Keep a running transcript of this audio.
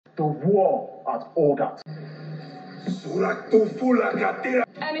The war at Ogat.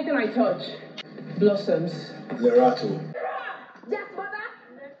 Anything I touch blossoms. Lerato. Yes, mother.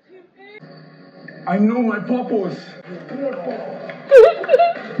 I know my purpose.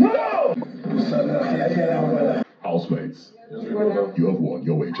 No! Housemates, you have won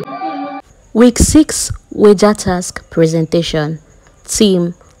your wager. Week 6 Wager Task Presentation.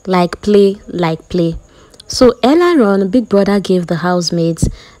 Team like play. So earlier on, Big Brother gave the housemates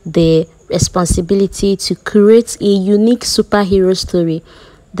the responsibility to create a unique superhero story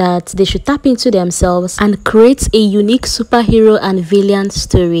that they should tap into themselves and create a unique superhero and villain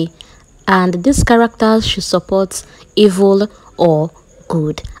story. And these characters should support evil or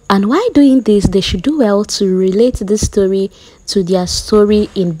good. And while doing this, they should do well to relate this story to their story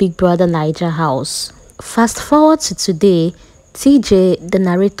in Big Brother Bbnaija house. Fast forward to today, TJ, the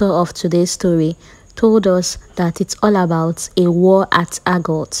narrator of today's story, told us that it's all about a war at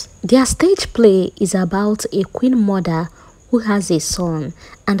Agot. Their stage play is about a queen mother who has a son,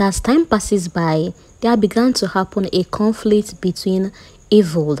 and as time passes by, there began to happen a conflict between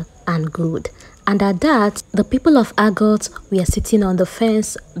evil and good. And at that, the people of Agot were sitting on the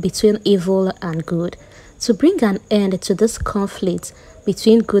fence between evil and good. To bring an end to this conflict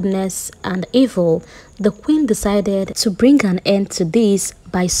between goodness and evil, the queen decided to bring an end to this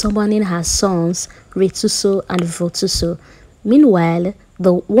by summoning her sons, Retuso and Votuso. Meanwhile,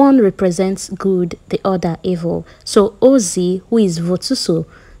 the one represents good, the other evil. So Ozi, who is Votuso,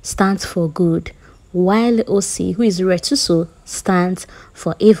 stands for good, while Osi, who is Retuso, stands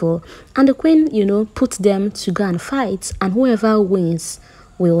for evil. And the queen, put them to go and fight, and whoever wins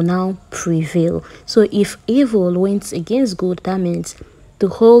will now prevail. So if evil wins against good, that means the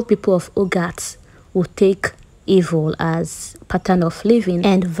whole people of Ogat will take evil as pattern of living,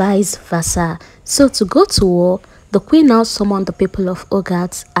 and vice versa. So to go to war, the queen now summoned the people of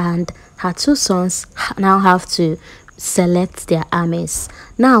Ogat, and her two sons now have to select their armies.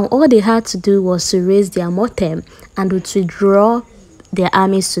 Now all they had to do was to raise their motem and to draw their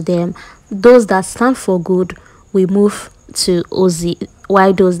armies to them. Those that stand for good will move to Ozi,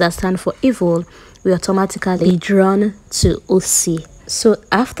 while those that stand for evil will automatically be drawn to Osi. So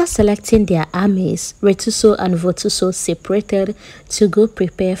after selecting their armies, Retuso and Votuso separated to go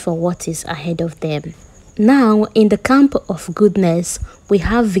prepare for what is ahead of them. Now, in the camp of goodness, we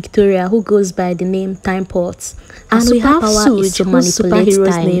have Victoria, who goes by the name Time Pot. And we have Suj, whose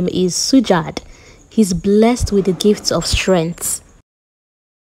superhero's name is Sujad. He's blessed with the gift of strength.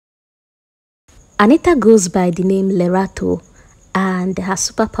 Anita goes by the name Lerato, and her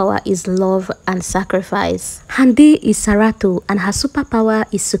superpower is love and sacrifice. Handi is Sarato, and her superpower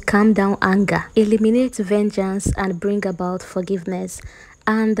is to calm down anger, eliminate vengeance, and bring about forgiveness.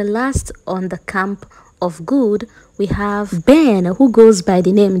 And the last on the camp of good, we have Ben, who goes by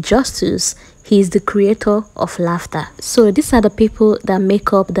the name Justus. He is the creator of laughter. So these are the people that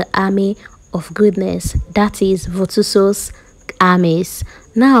make up the army of goodness, that is Votuso's armies.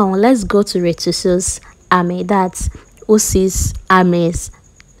 Now let's go to Retuso's army, that's Osi's armies.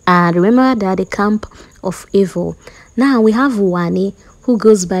 And remember that the camp of evil. Now we have Wani, who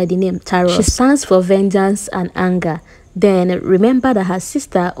goes by the name Taros. She stands for vengeance and anger. Then remember that her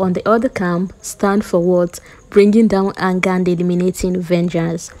sister on the other camp stands for what? Bringing down anger and eliminating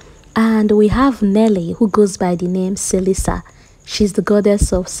vengeance. And we have Nelly, who goes by the name Selisa. She's the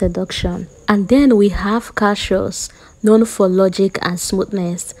goddess of seduction. And then we have Cassius, known for logic and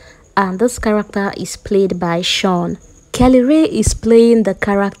smoothness. And this character is played by Sean. Kelly Ray is playing the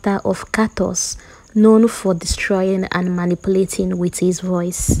character of Katos, known for destroying and manipulating with his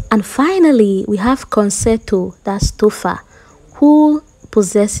voice. And finally, we have Concerto, that's Tofa, who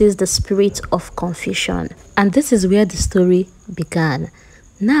possesses the spirit of confusion. And this is where the story began.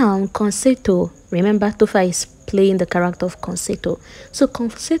 Now, Concerto, remember Tofa is playing the character of Concerto. So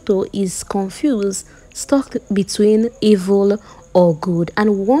Concerto is confused, stuck between evil or good,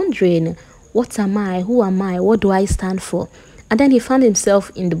 and wondering, what am I? Who am I? What do I stand for? And then he found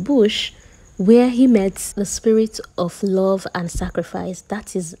himself in the bush, where he met the spirit of love and sacrifice,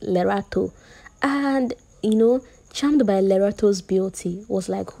 that is Lerato. And charmed by Lerato's beauty, was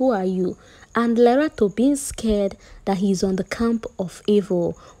like, who are you? And Lerato, being scared that he's on the camp of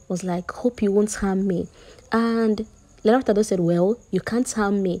evil, was like, hope you won't harm me. And Lerato said, well, you can't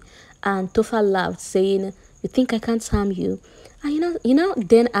harm me. And Tofa laughed, saying, you think I can't harm you? And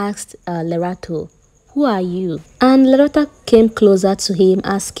then asked Lerato, who are you? And Lerato came closer to him,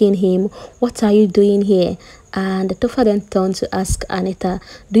 asking him, what are you doing here? And Tofa then turned to ask Anita,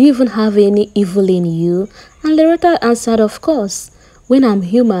 do you even have any evil in you? And Lerato answered, of course, when I'm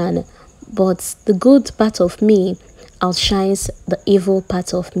human, but the good part of me, outshines the evil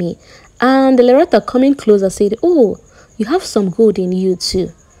part of me. And the narrator coming closer said, oh, you have some good in you too.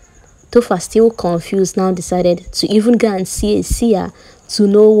 Tofa, still confused, now decided to even go and see a seer to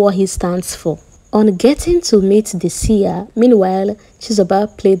know what he stands for. On getting to meet the seer, meanwhile,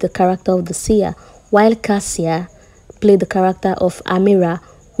 Chizoba played the character of the seer, while Cassia played the character of Amira,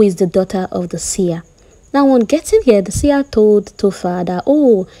 who is the daughter of the seer. Now, on getting here, the seer told Tofa that,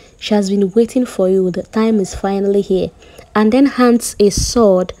 oh, she has been waiting for you, the time is finally here, and then hands a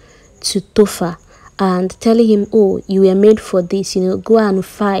sword to Tofa and telling him, oh, you were made for this, go and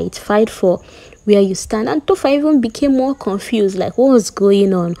fight for where you stand. And Tofa even became more confused, like, what was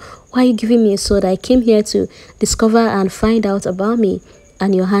going on? Why are you giving me a sword? I came here to discover and find out about me,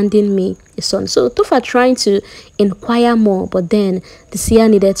 and you're handing me a sword. So Tofa trying to inquire more, but then the seer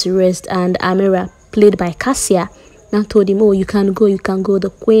needed to rest, and Amira, played by Cassia, now told him, oh, you can go.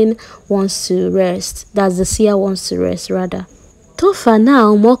 The queen wants to rest. That's the seer wants to rest, rather. Tofa,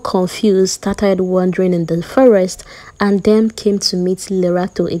 now more confused, started wandering in the forest and then came to meet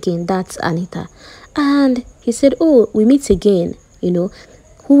Lerato again. That's Anita. And he said, oh, we meet again,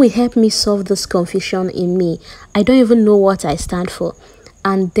 who will help me solve this confusion in me? I don't even know what I stand for.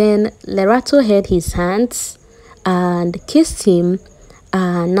 And then Lerato held his hands and kissed him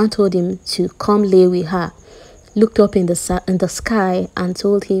and now told him to come lay with her. Looked up in the sky and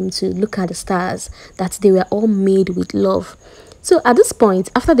told him to look at the stars, that they were all made with love. So at this point,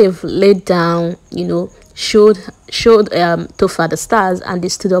 after they've laid down, showed Tofa the stars, and they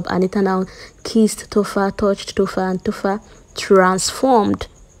stood up, Anita now kissed Tofa, touched Tofa, and Tofa transformed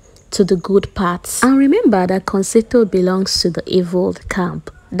to the good parts. And remember that Conceito belongs to the evil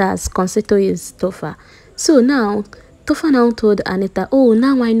camp. That's Conceito is Tofa. So now Tofa now told Anita, oh,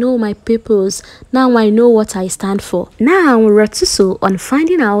 now I know my purpose. Now I know what I stand for. Now Ratuso, on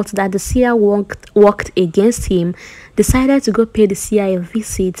finding out that the seer worked against him, decided to go pay the seer a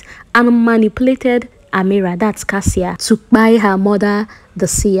visit and manipulated Amira, that's Cassia, to buy her mother, the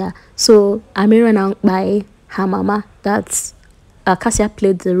seer. So Amira now buy her mama, that's Cassia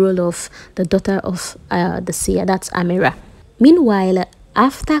played the role of the daughter of the seer, that's Amira. Meanwhile,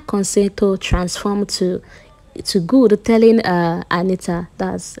 after Conceito transformed to good, telling Anita,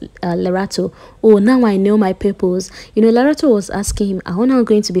 that's Lerato, oh, now I know my purpose. Lerato was asking him, are we not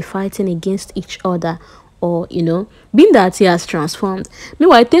going to be fighting against each other? Or, being that he has transformed.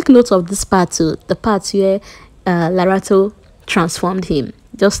 Meanwhile, take note of this part too, the part where Lerato transformed him.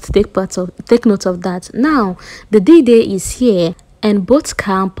 Just take note of that. Now, the D-Day is here, and both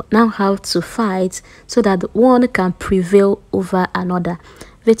camp now have to fight so that one can prevail over another.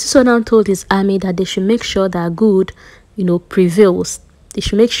 Vetuso now told his army that they should make sure that good, prevails. They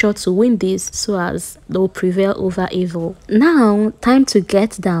should make sure to win this so as they'll prevail over evil. Now, time to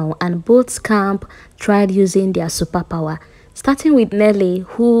get down, and both camp tried using their superpower. Starting with Nelly,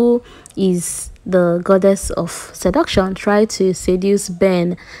 who is the goddess of seduction, tried to seduce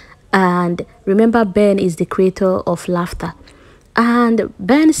Ben. And remember, Ben is the creator of laughter. And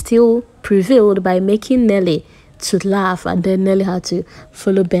Ben still prevailed by making Nelly to laugh, and then Nelly had to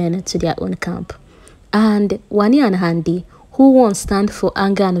follow Ben to their own camp. And Wani and Handy, who one stands for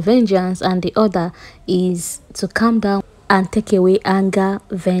anger and vengeance, and the other is to calm down and take away anger,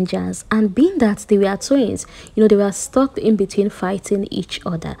 vengeance. And being that they were twins, they were stuck in between fighting each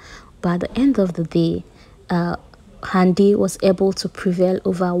other. But at the end of the day, Handy was able to prevail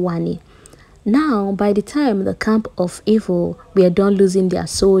over Wani. Now, by the time the camp of evil were done losing their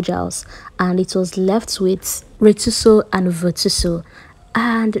soldiers, and it was left with Retuso and Vertuso.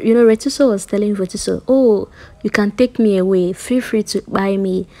 And, Retuso was telling Vertuso, oh, you can take me away, feel free to buy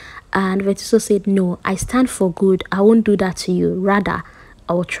me. And Vertuso said, no, I stand for good, I won't do that to you, rather,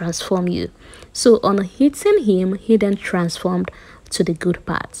 I will transform you. So on hitting him, he then transformed to the good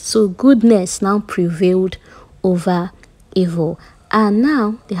part. So goodness now prevailed over evil. And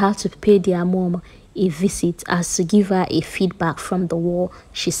now they have to pay their mom a visit as to give her a feedback from the war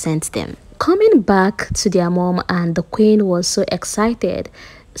she sent them. Coming back to their mom, and the queen was so excited,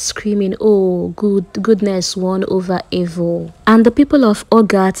 screaming, oh, goodness won over evil. And the people of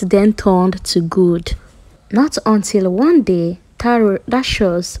Ogat then turned to good. Not until one day,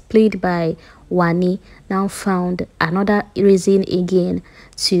 Dashos, played by Wani, now found another reason again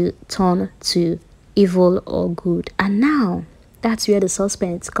to turn to evil or good. And now that's where the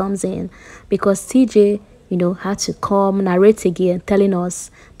suspense comes in, because TJ, had to come narrate again, telling us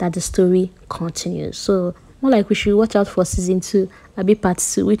that the story continues. So more like we should watch out for season 2, a bit part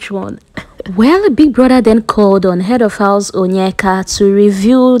 2, which one? Well, Big Brother then called on head of house Onyeka to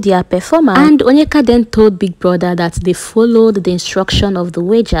review their performance, and Onyeka then told Big Brother that they followed the instruction of the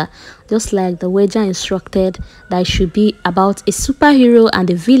wager, just like the wager instructed that it should be about a superhero and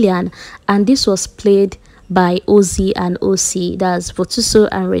a villain, and this was played by Ozzy and OC, that's Votuso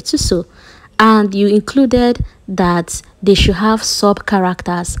and Retuso, and you included that they should have sub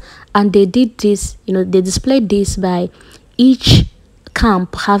characters, and they did this, they displayed this by each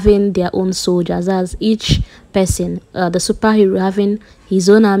camp having their own soldiers, as each person, the superhero having his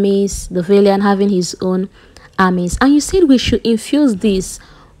own armies, the villain having his own armies. And you said we should infuse this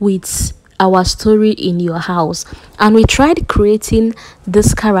with our story in your house, and we tried creating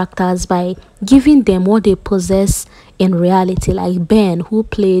these characters by giving them what they possess in reality, like Ben, whose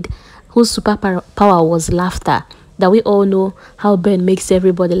superpower was laughter, that we all know how Ben makes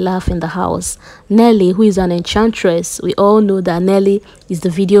everybody laugh in the house. Nelly, who is an enchantress, we all know that Nelly is the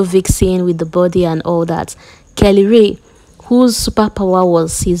video vixen with the body and all that. Kelly Ray, whose superpower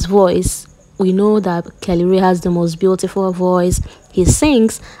was his voice, we know that Kelly Ray has the most beautiful voice, he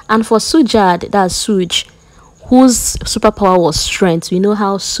sings. And for Sujad, that's Suj, whose superpower was strength, we know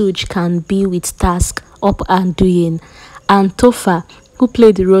how Suj can be with task up and doing. And Tofa, who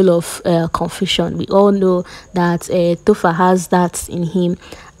played the role of Confusion, we all know that Tofa has that in him.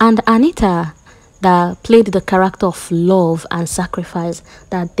 And Anita, that played the character of love and sacrifice,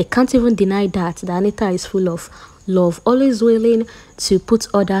 that they can't even deny that Anita is full of love, always willing to put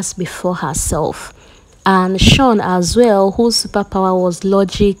others before herself. And Sean as well, whose superpower was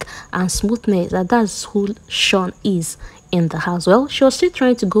logic and smoothness, that's who Sean is in the house. Well, she was still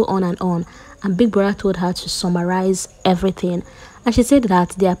trying to go on, and Big Brother told her to summarize everything. And she said that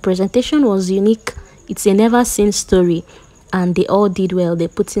their presentation was unique. It's a never-seen story. And they all did well. They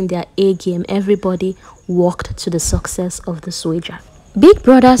put in their A game. Everybody worked to the success of the wager. Big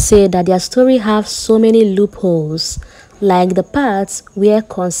Brother said that their story have so many loopholes, like the parts where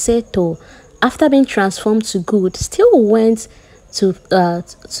Concerto, after being transformed to good, still went to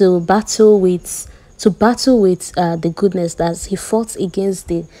battle with the goodness, that he fought against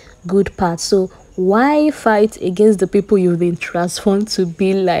the good part. So why fight against the people you've been transformed to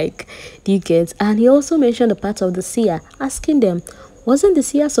be like? Do you get? And he also mentioned the part of the seer, asking them, wasn't the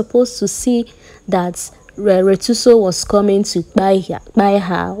seer supposed to see that Retuso was coming to buy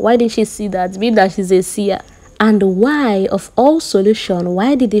her? Why didn't she see that, being that she's a seer? And why, of all solutions,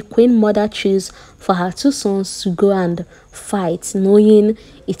 why did the Queen Mother choose for her two sons to go and fight, knowing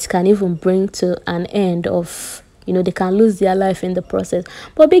it can even bring to an end of, they can lose their life in the process?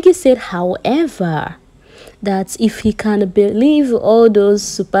 But Biggie said, however, that if he can believe all those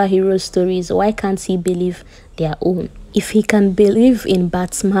superhero stories, why can't he believe their own? If he can believe in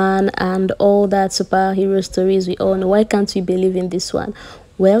Batman and all that superhero stories we all know, why can't we believe in this one?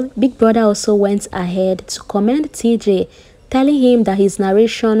 Well, Big Brother also went ahead to commend TJ, telling him that his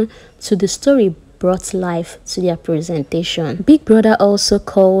narration to the story brought life to their presentation. Big Brother also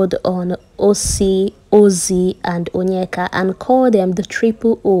called on OC, Ozzy, and Onyeka and called them the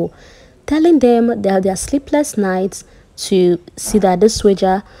Triple O, telling them that their sleepless nights to see that this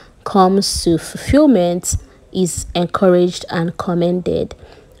wager comes to fulfillment is encouraged and commended.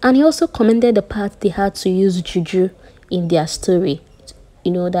 And he also commended the part they had to use juju in their story.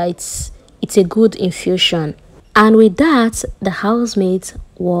 That it's a good infusion. And with that, the housemates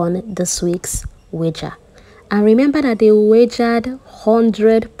won this week's wager. And remember that they wagered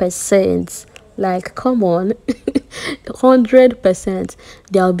 100%. Like, come on, 100%.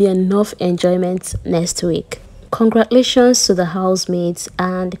 There'll be enough enjoyment next week. Congratulations to the housemates,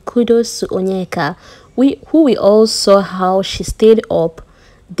 and kudos to Onyeka, who we all saw how she stayed up,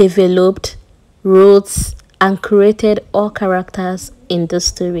 developed, wrote, and created all characters in the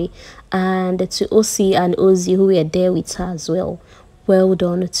story. And to OC and Ozzy, who were there with her as well. Well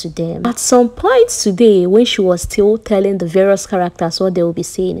done to them. At some point today, when she was still telling the various characters what they will be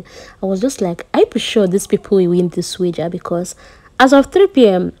saying, I was just like, I'm pretty sure these people will win this wager, because as of 3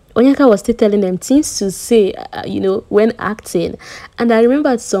 p.m., Onyeka was still telling them things to say, when acting. And I remember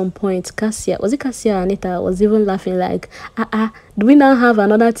at some point, Cassia or Anita was even laughing like, do we now have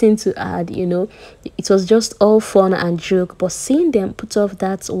another thing to add? It was just all fun and joke. But seeing them put off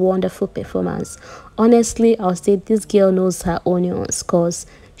that wonderful performance, honestly, I'll say this girl knows her onions, because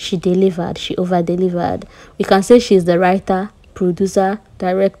she delivered, she over-delivered. We can say she's the writer, producer,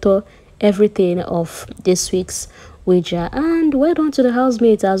 director, everything of this week's wager. And well done to the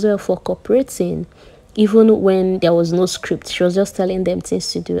housemates as well for cooperating, even when there was no script. She was just telling them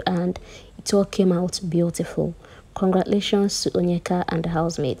things to do, and it all came out beautiful. Congratulations to Onyeka and the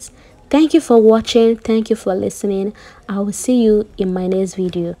housemates. Thank you for watching. Thank you for listening. I will see you in my next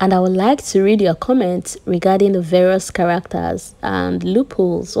video, and I would like to read your comments regarding the various characters and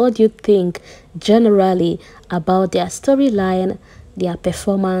loopholes. What do you think generally about their storyline, their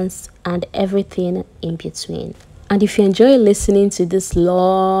performance, and everything in between? And if you enjoy listening to this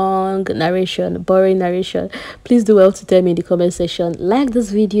long narration, boring narration, please do well to tell me in the comment section. Like this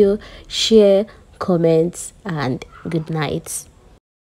video, share, comment, and good night.